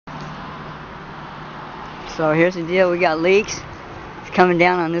So here's the deal, we got leaks. It's coming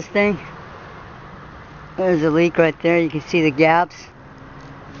down on this thing. There's a leak right there, you can see the gaps.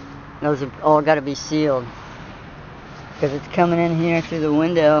 Those have all got to be sealed because it's coming in here through the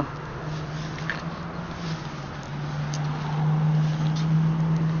window.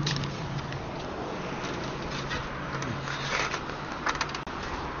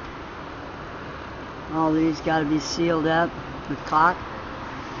 All these got to be sealed up with caulk.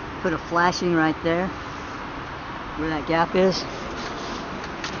 Put a flashing right there where that gap is.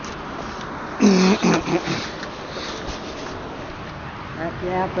 That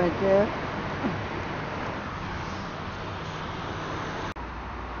gap right there.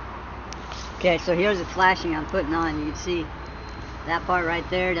 Okay, so here's the flashing I'm putting on. You can see that part right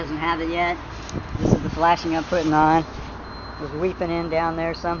there doesn't have it yet. This is the flashing I'm putting on. It's weeping in down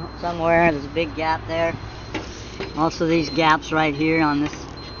there somewhere. There's a big gap there. Also these gaps right here on this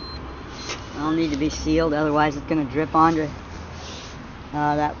all need to be sealed, otherwise it's going to drip onto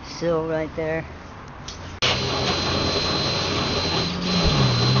that sill right there.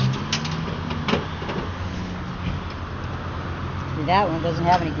 See, that one doesn't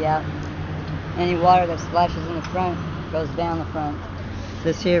have any gap. Any water that splashes in the front goes down the front.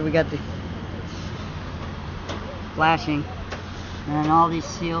 This here we got the flashing, and all these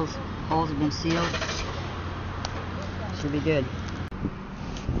holes have been sealed. Should be good.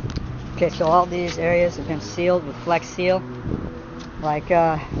 Okay, so all these areas have been sealed with Flex Seal, like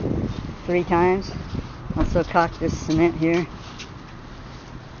 3 times. Also caulked this cement here.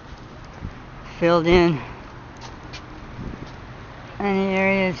 Filled in any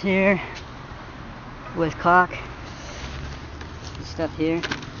areas here with caulk. Stuff here.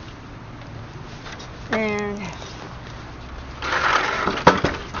 And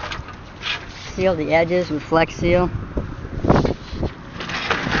seal the edges with Flex Seal.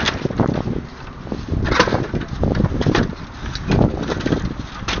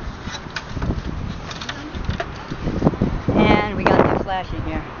 And we got the flashing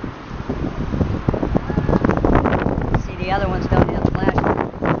here. See, the other ones don't have flashing.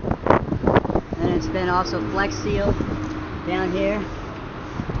 And it's been also Flex Seal down here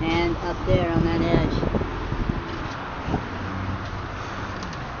and up there on that edge.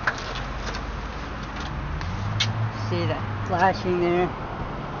 See the flashing there?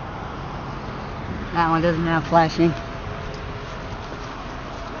 That one doesn't have flashing.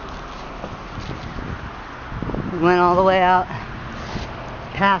 We went all the way out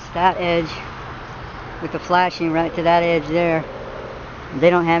past that edge with the flashing right to that edge there. They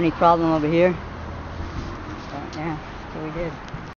don't have any problem over here. But yeah, so we did.